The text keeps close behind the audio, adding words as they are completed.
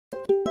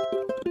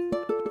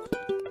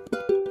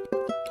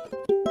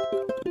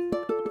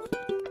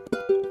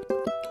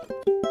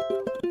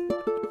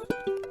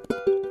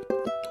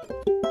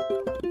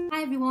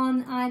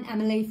again,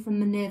 Emily from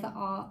Minerva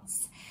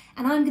Arts,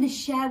 and I'm going to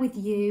share with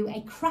you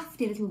a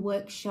crafty little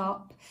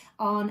workshop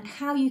on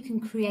how you can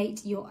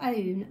create your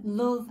own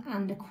love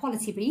and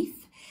equality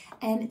wreath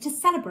to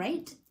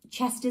celebrate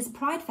Chester's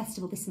Pride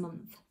Festival this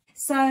month.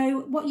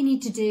 So what you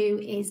need to do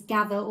is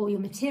gather all your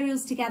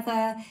materials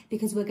together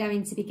because we're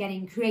going to be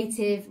getting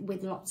creative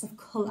with lots of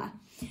colour.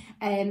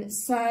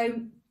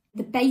 So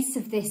the base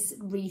of this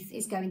wreath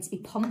is going to be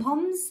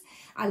pom-poms.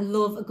 I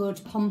love a good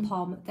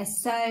pom-pom. They're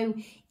so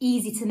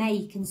easy to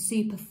make and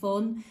super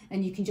fun,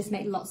 and you can just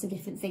make lots of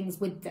different things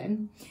with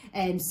them.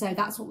 So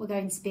that's what we're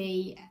going to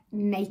be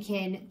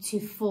making to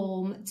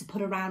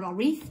put around our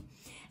wreath.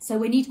 So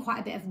we need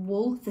quite a bit of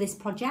wool for this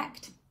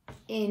project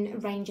in a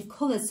range of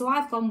colours. So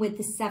I've gone with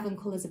the 7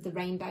 colours of the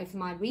rainbow for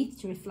my wreath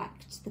to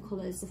reflect the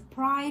colours of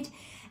Pride.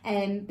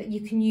 But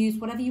you can use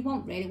whatever you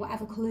want really,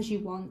 whatever colours you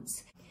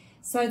want.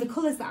 So the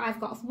colours that I've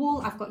got of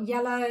wool, I've got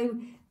yellow,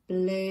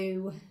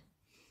 blue,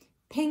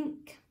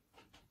 pink,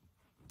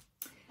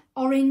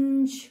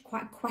 orange,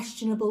 quite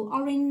questionable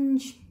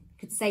orange,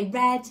 could say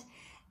red,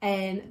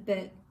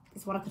 but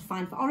it's what I could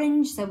find for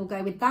orange, so we'll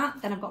go with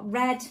that. Then I've got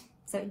red,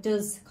 so it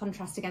does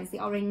contrast against the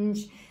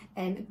orange,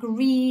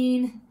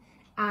 green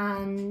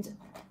and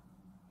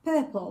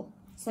purple.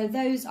 So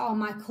those are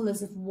my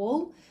colours of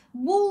wool.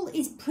 Wool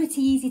is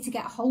pretty easy to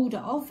get hold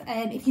of.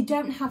 If you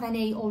don't have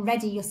any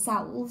already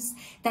yourselves,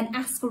 then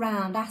ask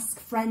around, ask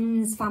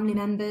friends, family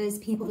members,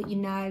 people that you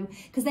know,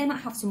 because they might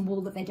have some wool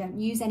that they don't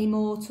use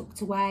anymore,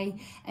 tucked away,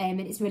 and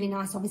it's really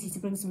nice obviously to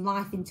bring some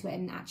life into it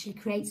and actually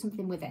create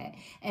something with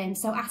it.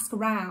 So ask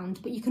around,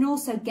 but you can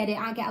also get it,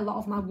 I get a lot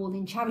of my wool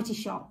in charity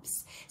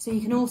shops, so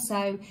you can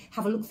also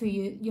have a look through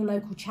your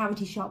local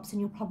charity shops and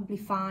you'll probably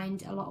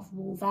find a lot of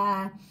wool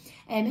there.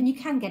 And you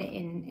can get it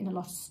in a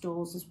lot of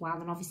stores as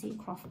well, and obviously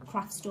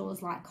craft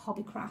stores like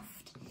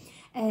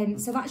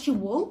Hobbycraft. So that's your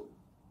wool,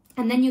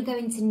 and then you're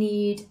going to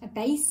need a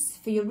base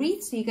for your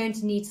wreath, so you're going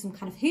to need some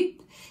kind of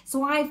hoop.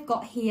 So I've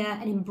got here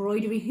an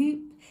embroidery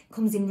hoop,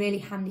 comes in really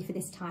handy for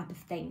this type of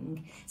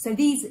thing. So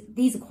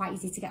these are quite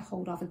easy to get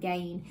hold of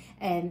again.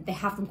 They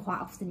have them quite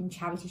often in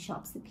charity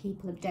shops that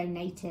people have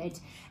donated,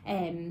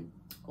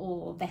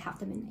 or they have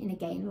them in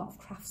again a lot of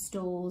craft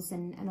stores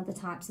and other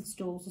types of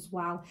stores as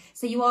well.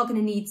 So you are going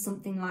to need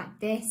something like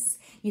this.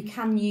 You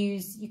can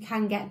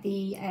get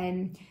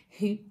the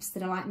hoops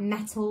that are like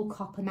metal,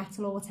 copper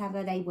metal or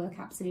whatever. They work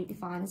absolutely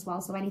fine as well.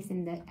 So any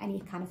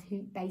kind of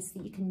hoop base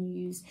that you can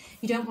use.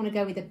 You don't want to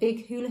go with a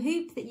big hula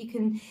hoop that you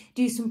can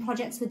do some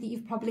projects with that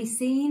you've probably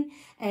seen,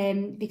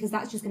 because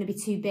that's just going to be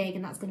too big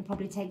and that's going to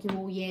probably take you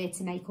all year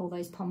to make all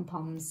those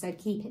pom-poms. So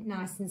keep it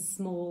nice and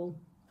small.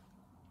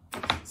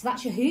 So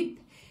that's your hoop.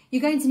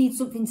 You're going to need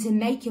something to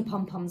make your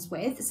pom-poms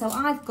with. So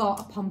I've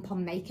got a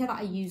pom-pom maker that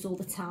I use all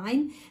the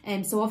time.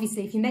 So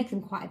obviously if you make them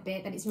quite a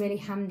bit, then it's really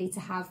handy to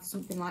have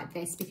something like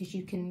this because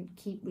you can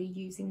keep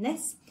reusing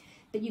this.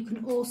 But you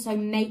can also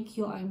make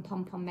your own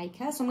pom-pom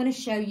maker. So I'm going to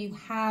show you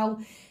how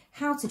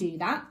to do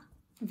that.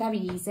 Very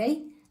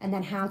easy. And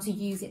then how to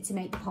use it to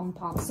make the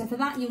pom-poms. So for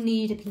that you'll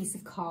need a piece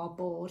of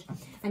cardboard,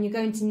 and you're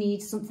going to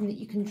need something that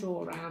you can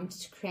draw around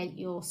to create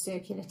your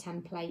circular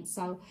template.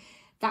 So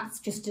that's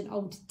just an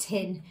old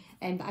tin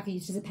that I've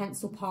used as a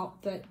pencil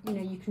pot, but you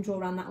know, you can draw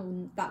around that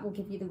one. That will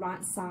give you the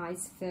right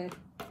size for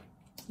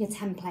your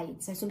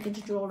template. So something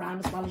to draw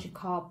around as well as your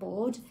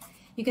cardboard.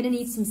 You're going to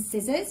need some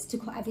scissors to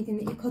cut everything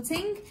that you're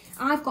cutting.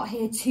 I've got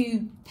here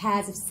 2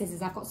 pairs of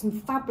scissors. I've got some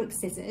fabric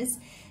scissors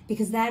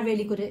because they're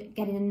really good at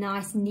getting a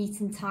nice, neat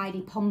and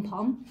tidy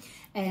pom-pom,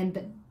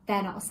 but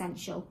they're not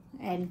essential.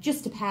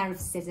 Just a pair of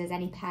scissors,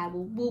 any pair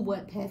will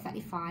work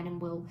perfectly fine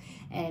and will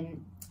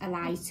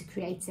allow you to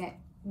create it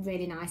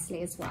really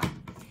nicely as well.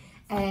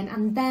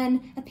 And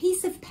then a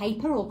piece of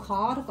paper or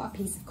card. I've got a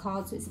piece of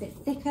card so it's a bit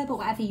thicker, but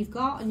whatever you've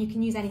got, and you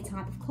can use any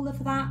type of colour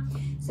for that.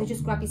 So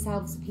just grab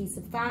yourselves a piece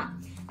of that.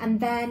 And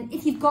then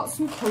if you've got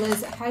some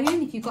colours at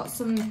home, if you've got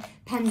some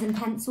pens and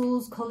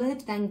pencils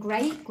coloured, then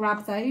great,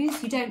 grab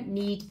those. You don't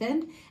need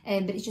them,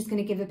 but it's just going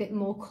to give a bit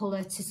more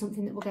colour to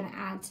something that we're going to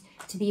add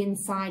to the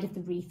inside of the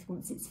wreath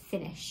once it's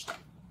finished.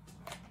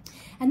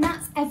 And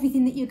that's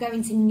everything that you're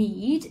going to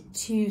need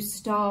to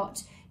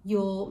start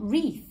your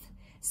wreath.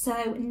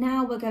 So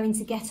now we're going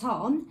to get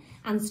on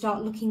and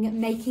start looking at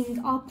making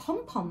our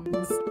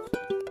pom-poms.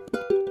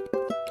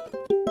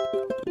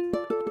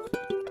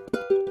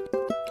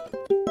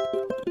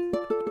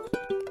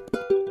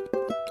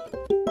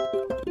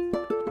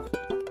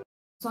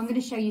 So I'm going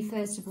to show you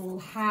first of all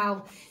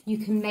how you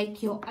can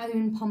make your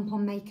own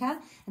pom-pom maker,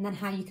 and then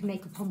how you can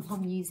make a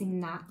pom-pom using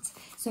that.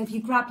 So if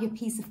you grab your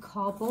piece of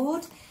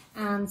cardboard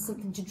and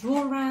something to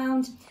draw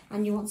around,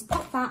 and you want to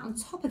pop that on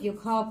top of your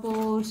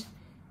cardboard,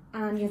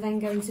 and you're then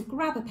going to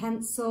grab a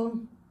pencil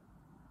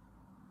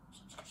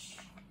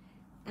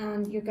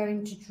and you're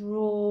going to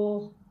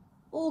draw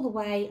all the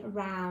way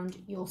around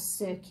your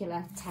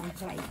circular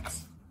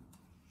template.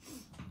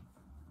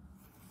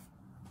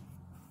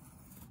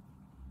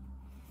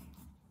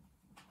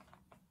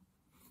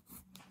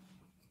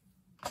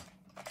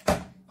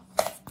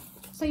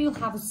 So you'll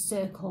have a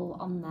circle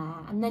on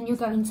there, and then you're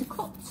going to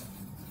cut.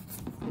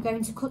 you're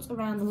going to cut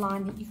around the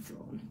line that you've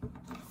drawn.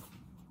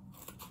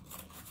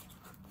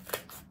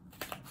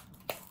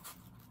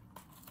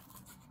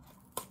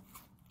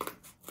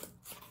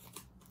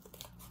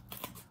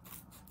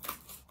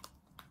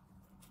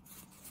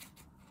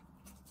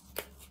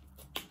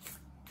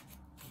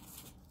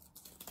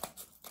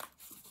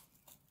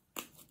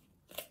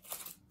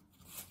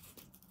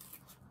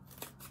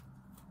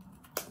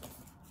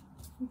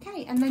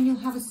 Okay, and then you'll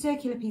have a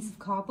circular piece of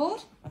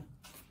cardboard.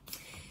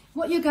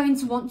 What you're going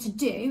to want to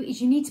do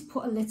is you need to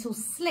put a little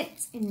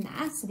slit in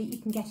there so that you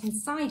can get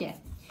inside it.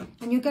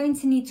 And you're going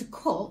to need to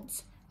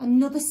cut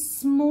another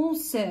small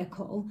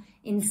circle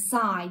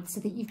inside so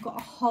that you've got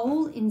a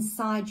hole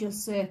inside your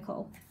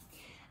circle.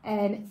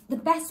 The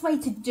best way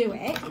to do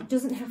it, it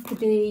doesn't have to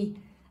be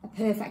a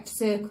perfect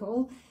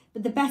circle,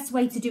 but the best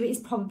way to do it is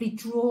probably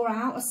draw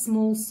out a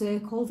small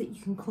circle that you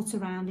can cut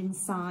around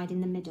inside in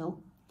the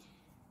middle.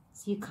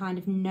 So you kind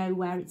of know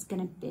where it's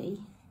going to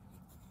be.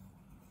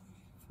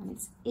 And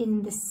it's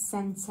in the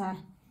centre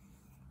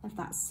of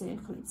that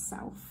circle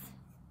itself.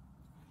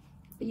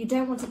 But you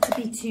don't want it to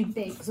be too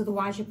big because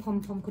otherwise your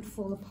pom-pom could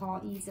fall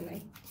apart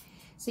easily.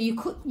 So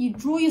you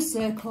draw your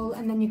circle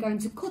and then you're going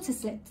to cut a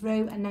slit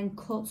through and then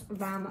cut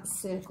around that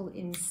circle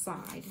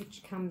inside,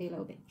 which can be a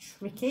little bit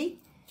tricky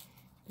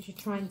because you're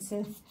trying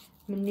to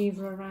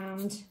manoeuvre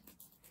around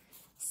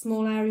a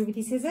small area with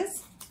your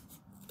scissors.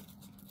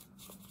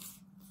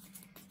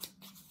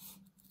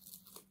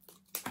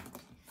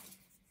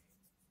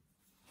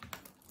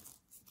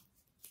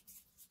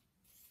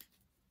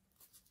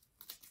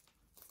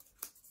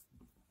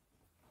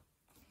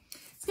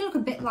 It's going to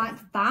look a bit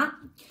like that.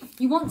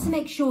 You want to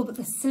make sure that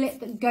the slit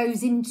that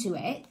goes into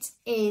it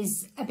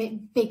is a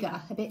bit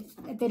bigger, a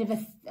bit of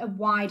a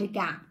wider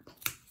gap.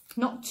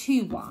 Not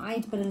too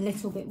wide, but a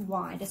little bit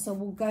wider. So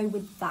we'll go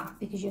with that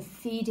because you're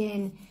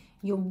feeding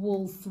your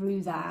wool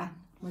through there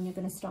when you're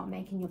going to start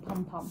making your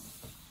pom-pom.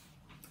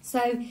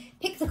 So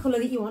pick the colour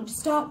that you want to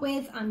start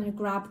with. I'm going to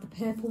grab the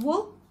purple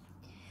wool.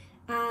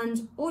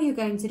 And all you're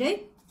going to do,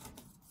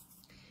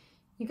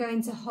 you're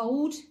going to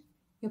hold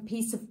your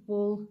piece of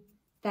wool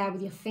there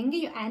with your finger,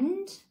 your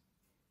end,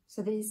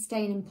 so that it's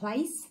staying in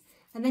place.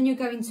 And then you're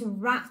going to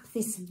wrap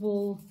this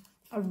wool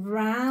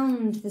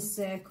around the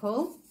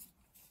circle,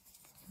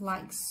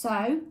 like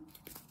so,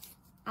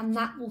 and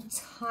that will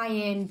tie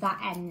in that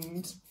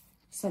end.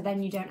 So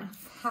then you don't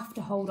have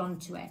to hold on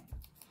to it.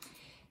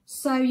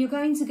 So you're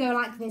going to go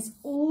like this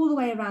all the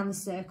way around the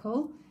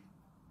circle.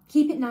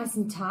 Keep it nice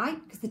and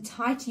tight, because the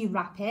tighter you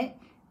wrap it,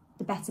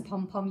 the better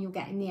pom-pom you'll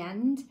get in the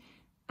end.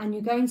 And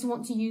you're going to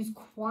want to use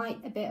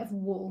quite a bit of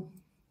wool.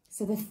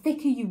 So the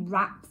thicker you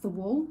wrap the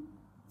wool,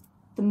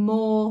 the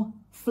more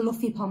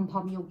fluffy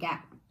pom-pom you'll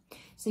get.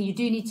 So you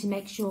do need to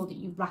make sure that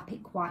you wrap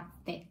it quite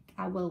thick.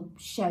 I will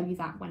show you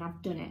that when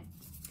I've done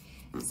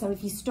it. So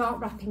if you start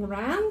wrapping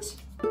around,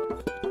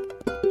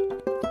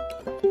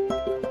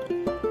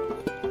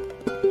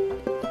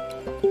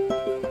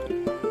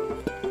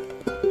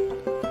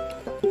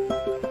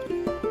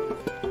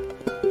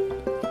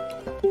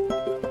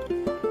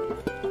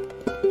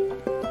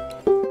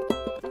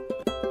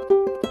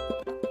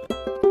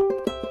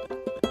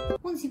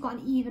 once you've got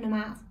an even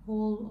amount of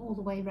wool all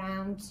the way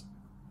around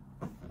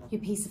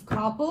your piece of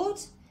cardboard,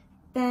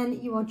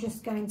 then you are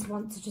just going to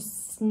want to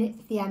just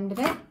snip the end of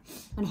it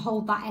and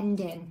hold that end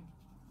in.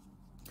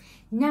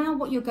 Now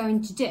what you're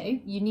going to do,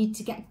 you need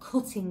to get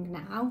cutting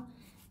now,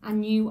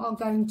 and you are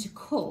going to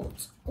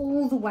cut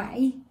all the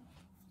way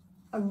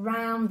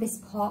around this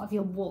part of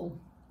your wool,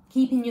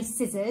 keeping your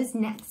scissors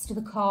next to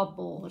the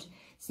cardboard.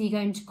 So you're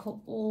going to cut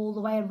all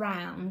the way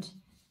around.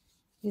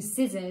 Your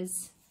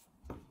scissors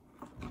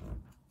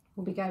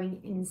will be going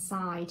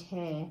inside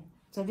here.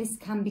 So this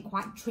can be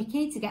quite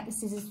tricky to get the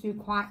scissors through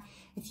quite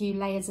a few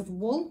layers of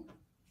wool,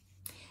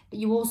 but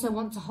you also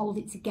want to hold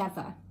it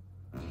together.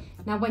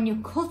 Now when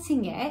you're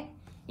cutting it,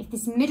 if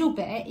this middle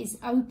bit is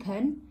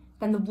open,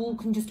 then the wool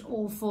can just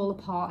all fall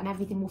apart and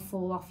everything will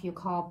fall off your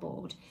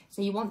cardboard.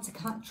 So you want to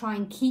try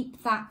and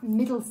keep that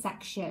middle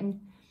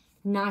section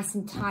nice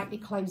and tightly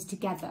closed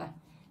together.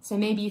 So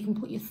maybe you can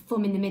put your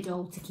thumb in the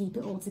middle to keep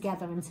it all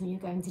together until you're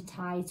going to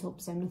tie it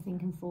up so nothing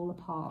can fall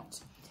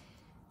apart.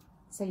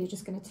 So you're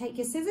just going to take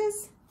your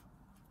scissors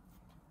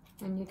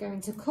and you're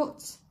going to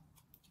cut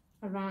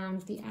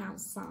around the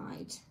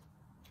outside,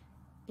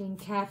 being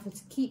careful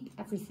to keep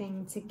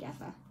everything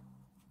together.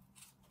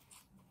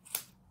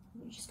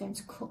 You're just going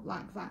to cut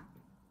like that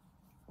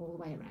all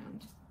the way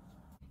around.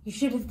 You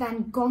should have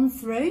then gone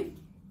through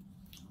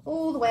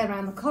all the way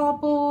around the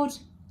cardboard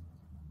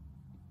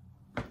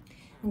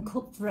and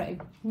cut through.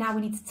 Now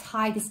we need to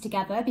tie this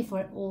together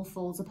before it all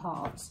falls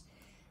apart.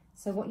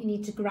 So what you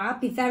need to grab,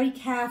 be very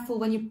careful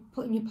when you're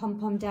putting your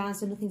pom-pom down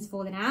so nothing's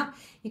falling out.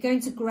 You're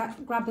going to grab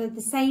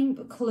the same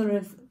colour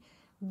of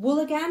wool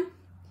again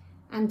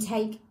and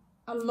take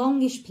a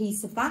longish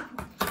piece of that.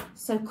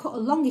 So cut a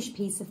longish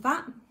piece of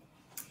that.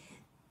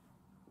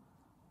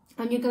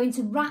 And you're going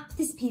to wrap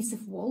this piece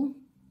of wool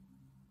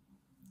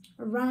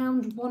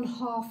around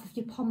 1/2 of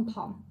your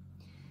pom-pom.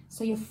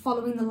 So you're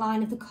following the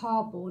line of the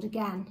cardboard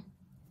again.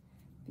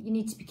 but you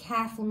need to be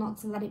careful not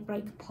to let it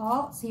break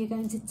apart. So you're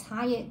going to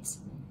tie it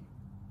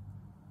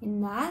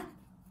in there,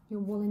 your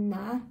wool in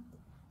there,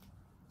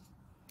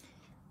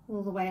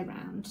 all the way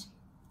around.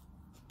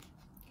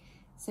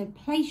 So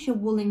place your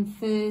wool in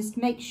first,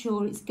 make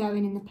sure it's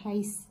going in the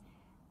place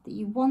that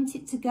you want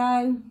it to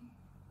go.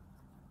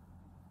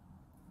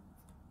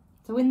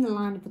 So in the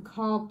line of the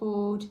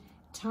cardboard,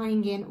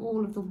 tying in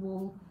all of the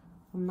wool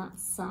on that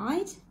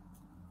side.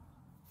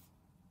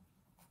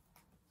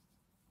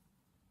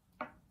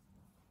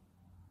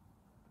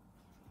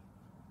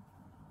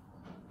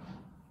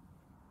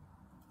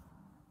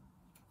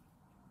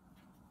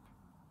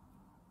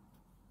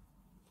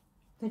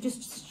 So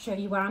just to show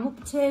you where I'm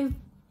up to,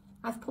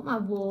 I've put my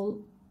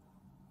wool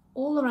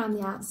all around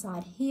the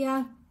outside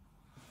here,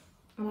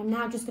 and I'm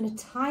now just going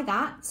to tie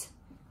that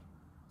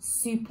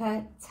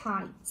super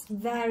tight,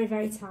 very,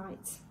 very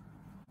tight.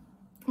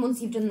 Once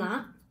you've done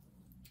that,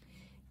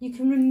 you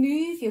can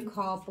remove your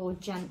cardboard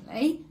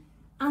gently,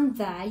 and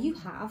there you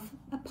have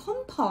a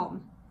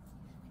pom-pom.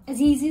 As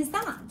easy as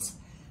that.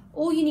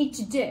 All you need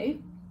to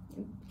do,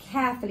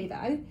 carefully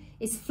though,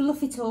 is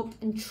fluff it up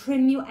and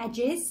trim your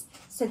edges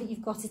so that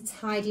you've got a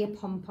tidier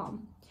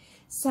pom-pom.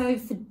 So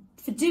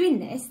for doing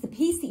this, the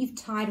piece that you've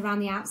tied around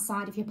the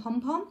outside of your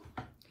pom-pom,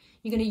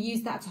 you're going to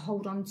use that to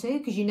hold on to,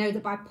 because you know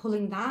that by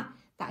pulling that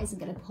isn't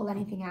going to pull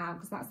anything out,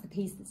 because that's the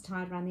piece that's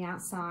tied around the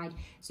outside.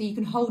 So you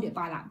can hold it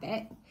by that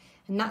bit,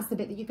 and that's the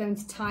bit that you're going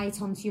to tie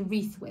it onto your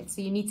wreath with.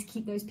 So you need to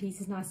keep those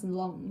pieces nice and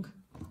long.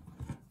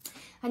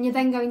 And you're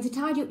then going to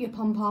tidy up your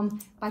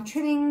pom-pom by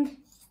trimming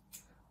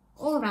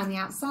all around the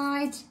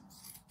outside.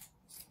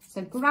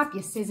 So grab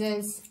your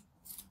scissors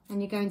and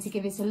you're going to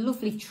give it a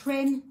lovely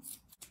trim.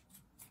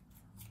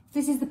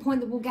 This is the point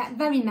that will get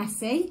very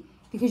messy,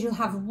 because you'll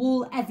have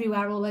wool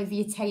everywhere all over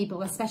your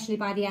table, especially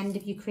by the end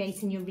of you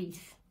creating your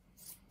wreath.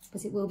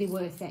 But it will be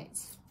worth it.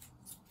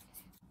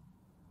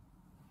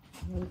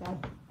 There you go.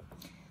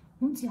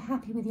 Once you're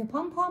happy with your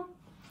pom-pom,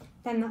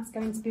 then that's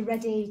going to be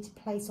ready to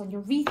place on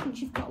your wreath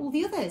once you've got all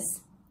the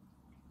others.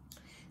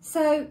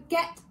 So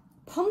get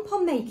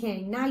pom-pom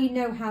making. Now you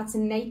know how to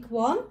make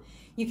one.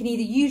 You can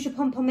either use your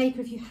pom-pom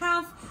maker if you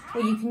have,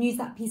 or you can use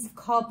that piece of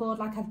cardboard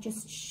like I've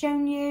just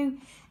shown you.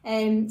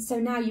 So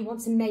now you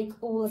want to make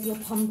all of your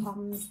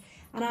pom-poms.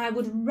 And I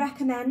would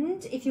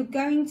recommend, if you're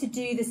going to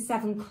do the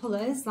 7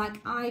 colours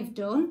like I've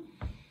done,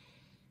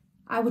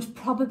 I would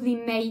probably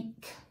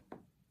make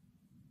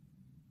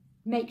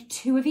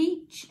 2 of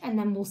each, and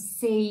then we'll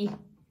see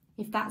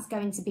if that's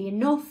going to be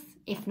enough.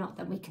 If not,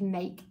 then we can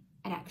make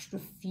an extra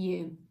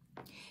few.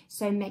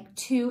 So make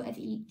 2 of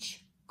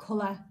each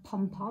colour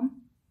pom-pom.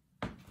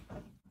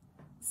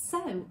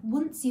 So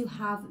once you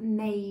have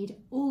made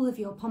all of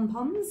your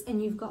pom-poms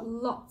and you've got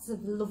lots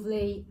of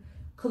lovely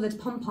coloured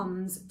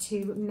pom-poms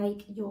to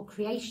make your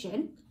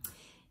creation,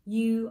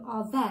 you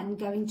are then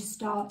going to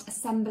start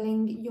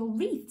assembling your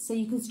wreath. So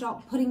you can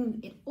start putting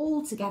it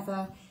all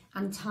together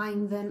and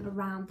tying them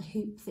around the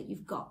hoop that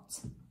you've got.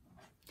 So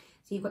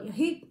you've got your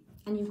hoop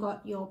and you've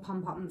got your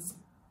pom-poms.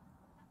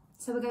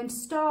 So I'm going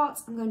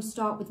to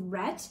start with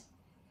red.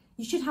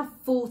 You should have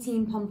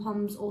 14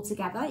 pom-poms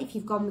altogether if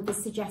you've gone with the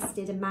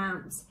suggested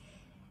amount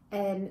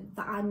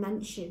that I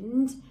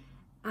mentioned,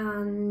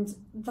 and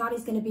that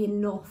is going to be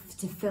enough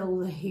to fill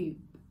the hoop.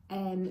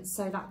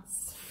 So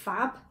that's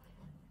fab.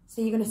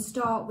 So you're going to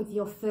start with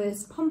your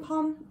first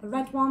pom-pom, a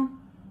red one,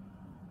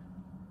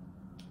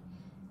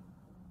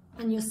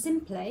 and you're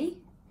simply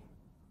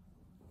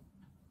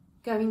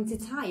going to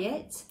tie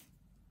it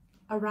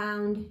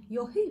around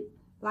your hoop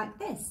like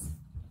this,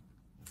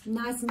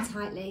 nice and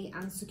tightly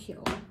and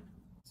secure.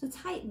 So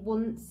tie it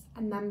once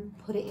and then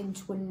put it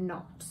into a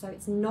knot, so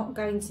it's not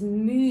going to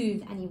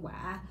move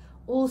anywhere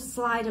or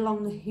slide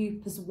along the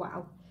hoop as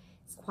well.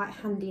 It's quite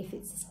handy if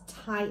it's as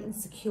tight and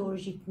secure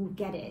as you can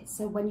get it,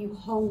 so when you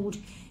hold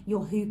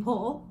your hoop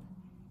up,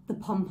 the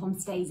pom-pom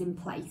stays in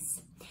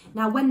place.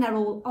 Now when they're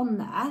all on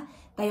there,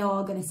 they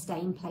are going to stay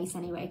in place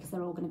anyway, because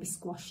they're all going to be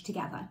squashed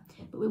together,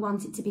 but we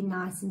want it to be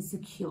nice and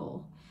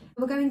secure.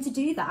 We're going to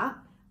do that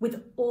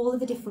with all of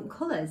the different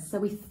colours, so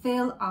we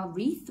fill our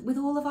wreath with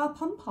all of our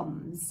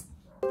pom-poms.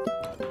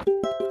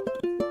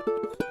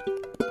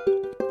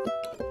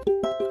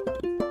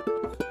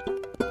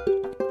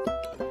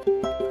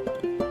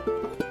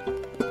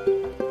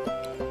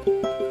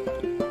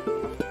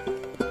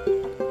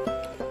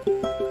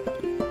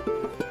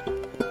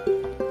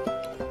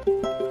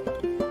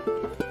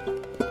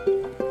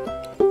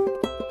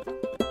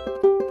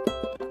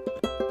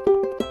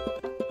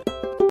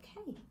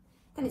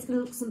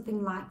 Look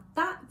something like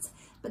that,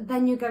 but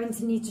then you're going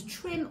to need to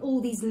trim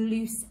all these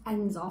loose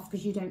ends off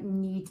because you don't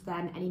need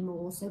them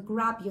anymore. So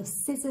grab your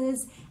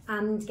scissors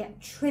and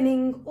get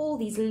trimming all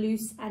these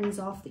loose ends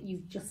off that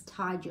you've just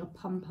tied your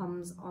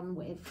pom-poms on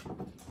with.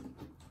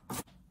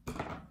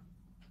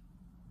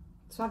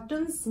 So I've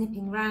done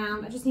snipping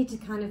round. I just need to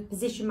kind of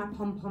position my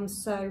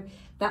pom-poms so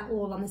they're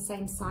all on the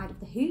same side of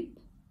the hoop.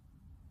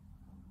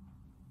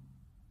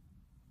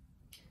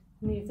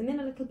 Move them in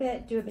a little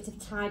bit, do a bit of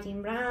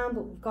tidying round,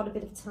 but we've got a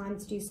bit of time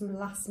to do some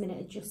last minute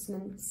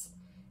adjustments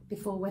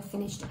before we're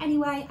finished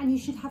anyway, and you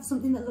should have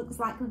something that looks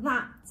like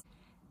that.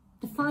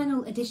 The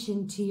final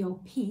addition to your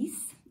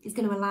piece is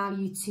going to allow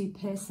you to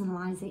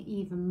personalise it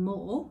even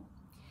more.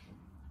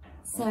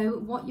 So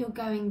what you're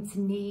going to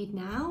need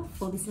now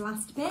for this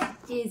last bit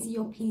is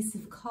your piece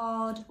of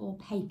card or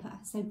paper.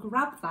 So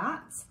grab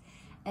that,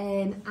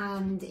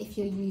 and if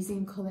you're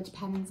using coloured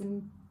pens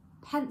and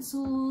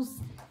pencils,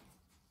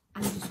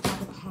 and just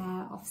grab a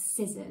pair of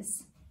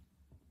scissors.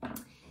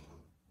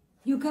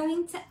 You're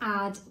going to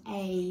add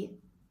a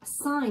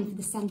sign for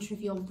the centre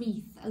of your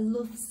wreath, a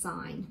love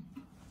sign.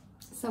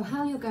 So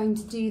how you're going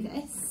to do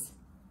this,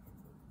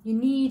 you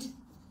need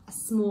a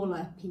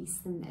smaller piece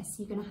than this.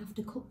 You're going to have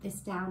to cut this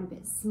down a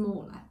bit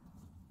smaller.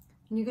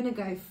 And you're going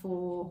to go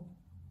for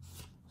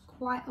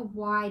quite a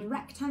wide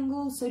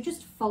rectangle. So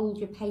just fold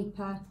your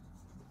paper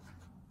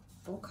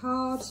or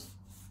card.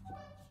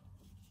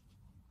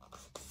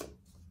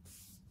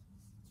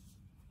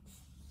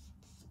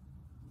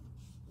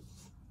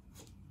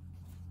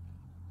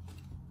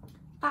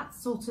 That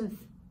sort of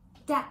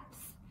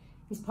depth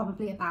is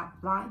probably about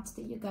right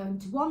that you're going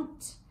to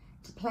want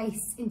to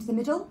place into the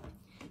middle.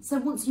 So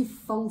once you've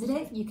folded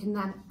it, you can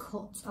then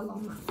cut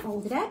along that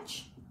folded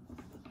edge.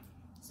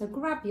 So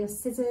grab your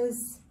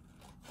scissors,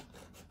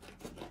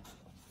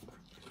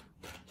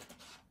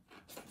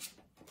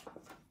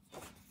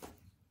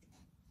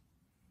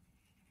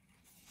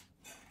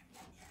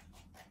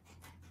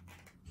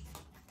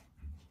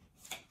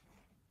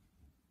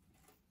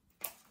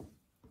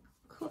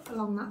 cut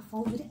along that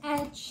folded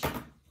edge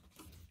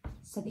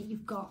so that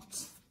you've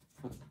got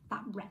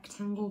that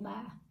rectangle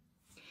there.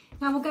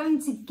 Now we're going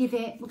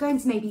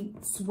to maybe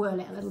swirl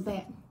it a little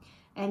bit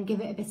and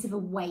give it a bit of a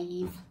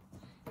wave.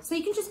 So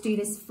you can just do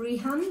this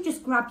freehand,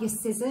 just grab your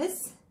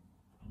scissors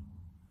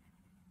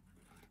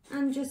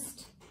and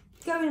just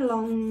going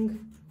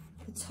along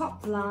the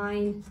top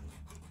line,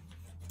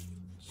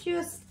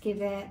 just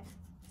give it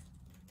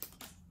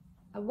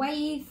a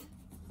wave,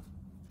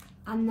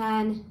 and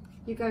then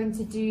you're going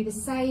to do the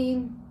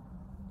same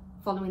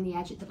following the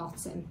edge at the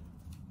bottom.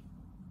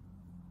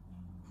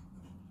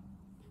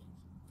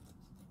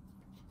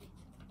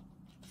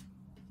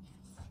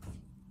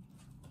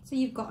 So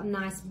you've got a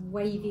nice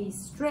wavy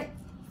strip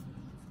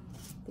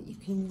that you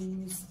can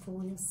use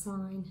for your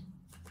sign.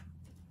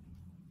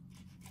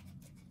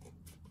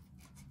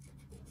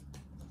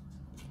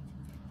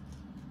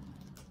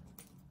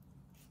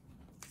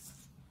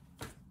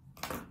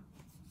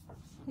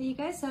 There you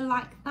go, so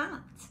like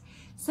that.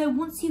 So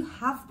once you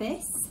have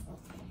this,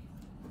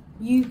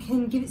 you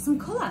can give it some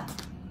colour.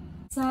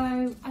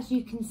 So as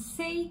you can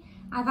see,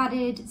 I've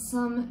added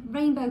some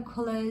rainbow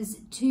colours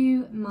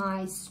to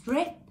my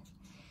strip.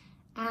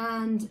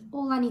 And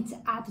all I need to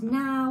add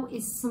now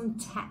is some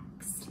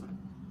text.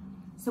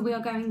 So we are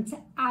going to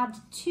add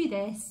to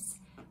this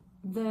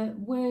the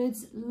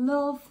words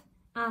love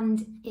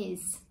and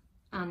is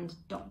and ...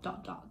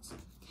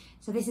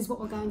 So this is what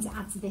we're going to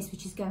add to this,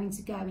 which is going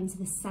to go into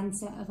the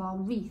centre of our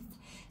wreath.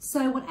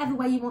 So whatever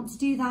way you want to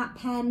do that,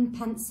 pen,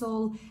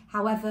 pencil,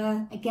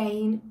 however,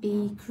 again,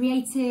 be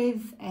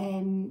creative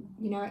and,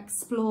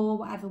 explore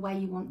whatever way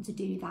you want to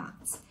do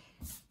that.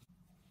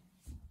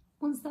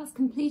 Once that's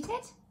completed,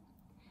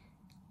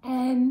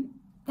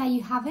 there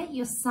you have it,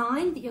 your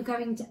sign that you're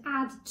going to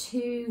add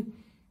to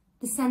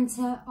the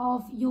centre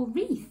of your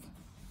wreath.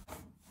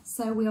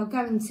 So we are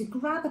going to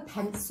grab a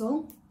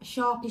pencil, a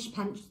sharpish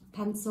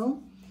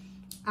pencil,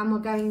 and we're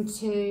going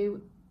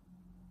to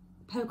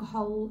poke a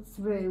hole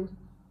through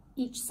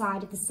each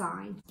side of the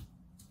sign.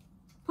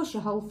 Push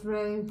a hole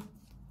through,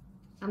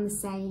 and the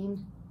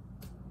same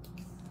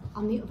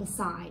on the other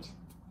side.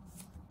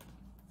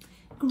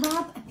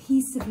 Grab a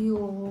piece of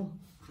your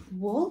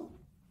wool.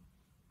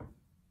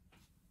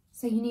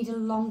 So you need a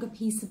longer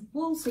piece of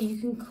wool, so you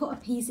can cut a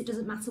piece, it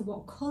doesn't matter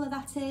what colour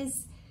that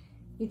is.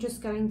 You're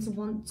just going to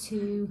want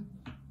to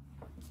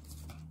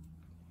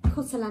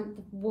cut a length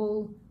of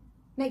wool.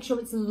 Make sure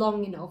it's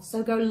long enough,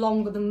 so go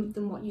longer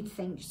than what you'd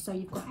think, so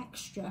you've got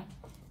extra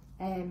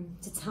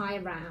to tie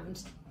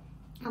around.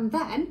 And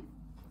then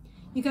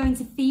you're going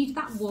to feed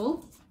that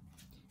wool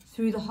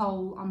through the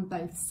hole on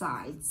both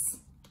sides.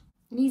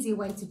 An easier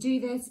way to do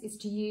this is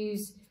to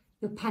use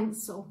your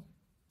pencil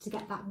to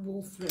get that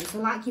wool through. So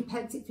like you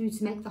poked it through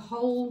to make the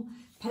hole,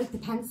 poke the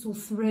pencil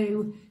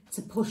through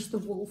to push the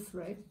wool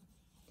through.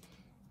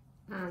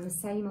 And the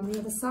same on the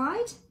other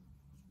side.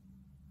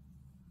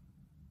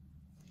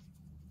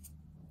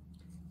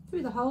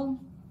 Through the hole,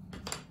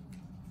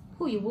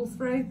 pull your wool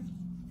through.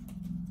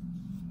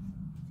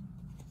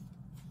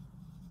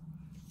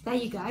 There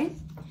you go.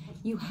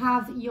 You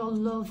have your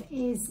love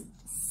is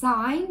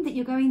sign that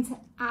you're going to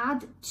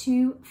add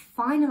to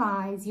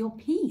finalise your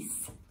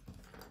piece.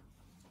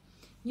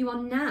 You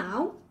are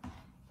now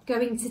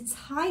going to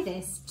tie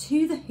this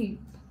to the hoop,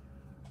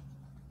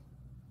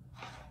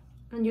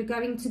 and you're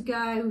going to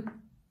go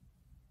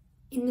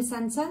in the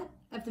centre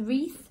of the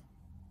wreath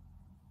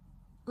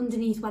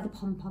underneath where the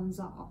pom-poms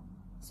are.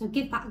 So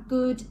give that a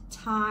good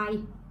tie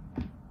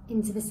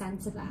into the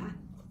centre there,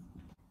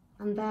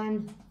 and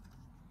then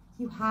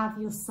you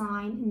have your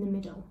sign in the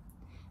middle.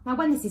 Now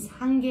when this is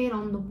hanging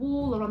on the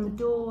wall or on the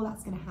door,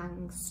 that's going to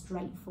hang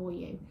straight for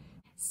you.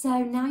 So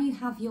now you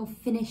have your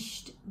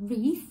finished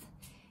wreath.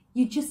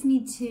 You just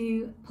need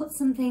to put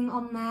something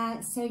on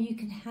there so you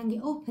can hang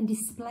it up and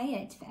display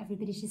it for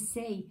everybody to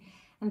see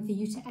and for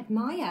you to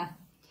admire.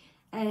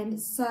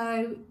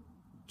 So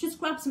just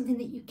grab something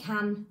that you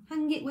can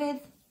hang it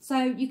with.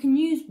 So you can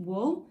use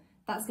wool,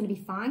 that's going to be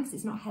fine because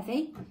it's not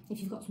heavy. If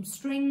you've got some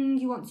string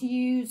you want to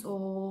use,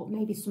 or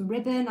maybe some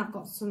ribbon, I've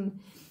got some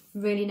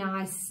really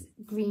nice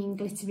green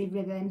glittery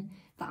ribbon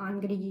that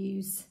I'm going to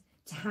use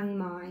to hang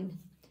mine.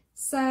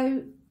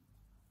 So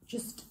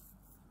just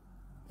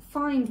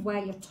find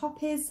where your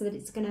top is so that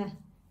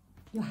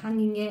you're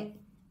hanging it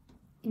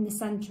in the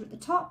centre at the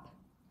top,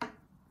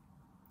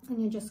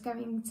 and you're just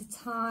going to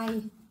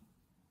tie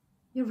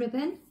your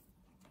ribbon,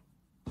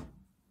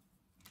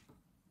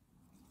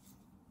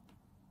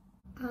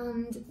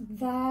 and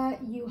there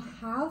you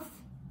have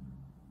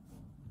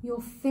your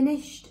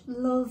finished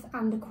love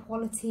and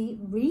equality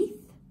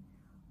wreath,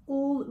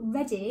 all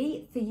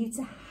ready for you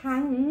to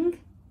hang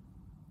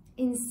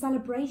in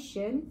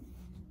celebration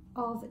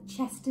of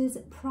Chester's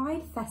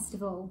Pride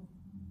Festival.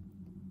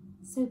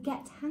 So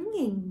get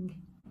hanging.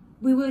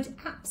 We would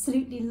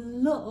absolutely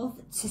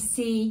love to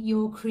see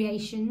your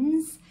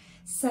creations.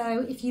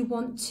 So if you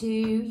want to,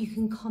 you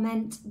can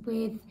comment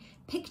with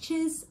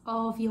pictures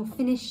of your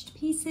finished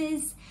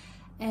pieces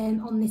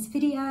on this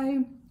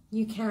video.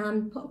 You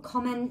can put a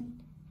comment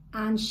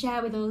and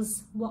share with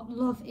us what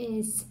love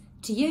is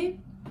to you.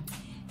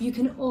 You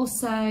can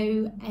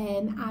also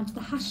add the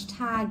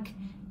hashtag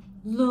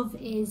Love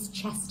is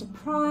Chester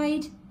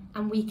Pride,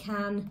 and we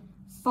can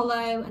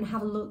follow and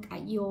have a look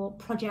at your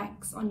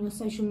projects on your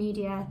social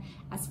media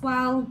as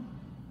well.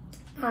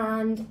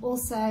 And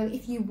also,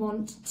 if you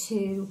want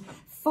to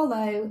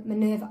follow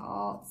Minerva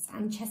Arts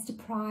and Chester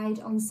Pride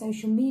on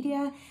social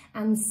media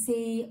and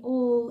see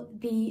all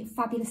the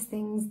fabulous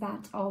things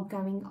that are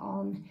going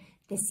on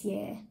this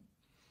year.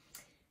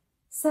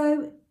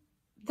 So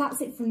that's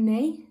it from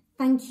me.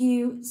 Thank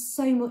you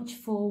so much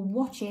for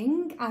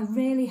watching. I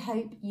really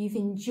hope you've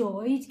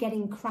enjoyed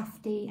getting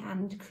crafty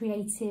and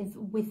creative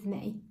with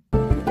me.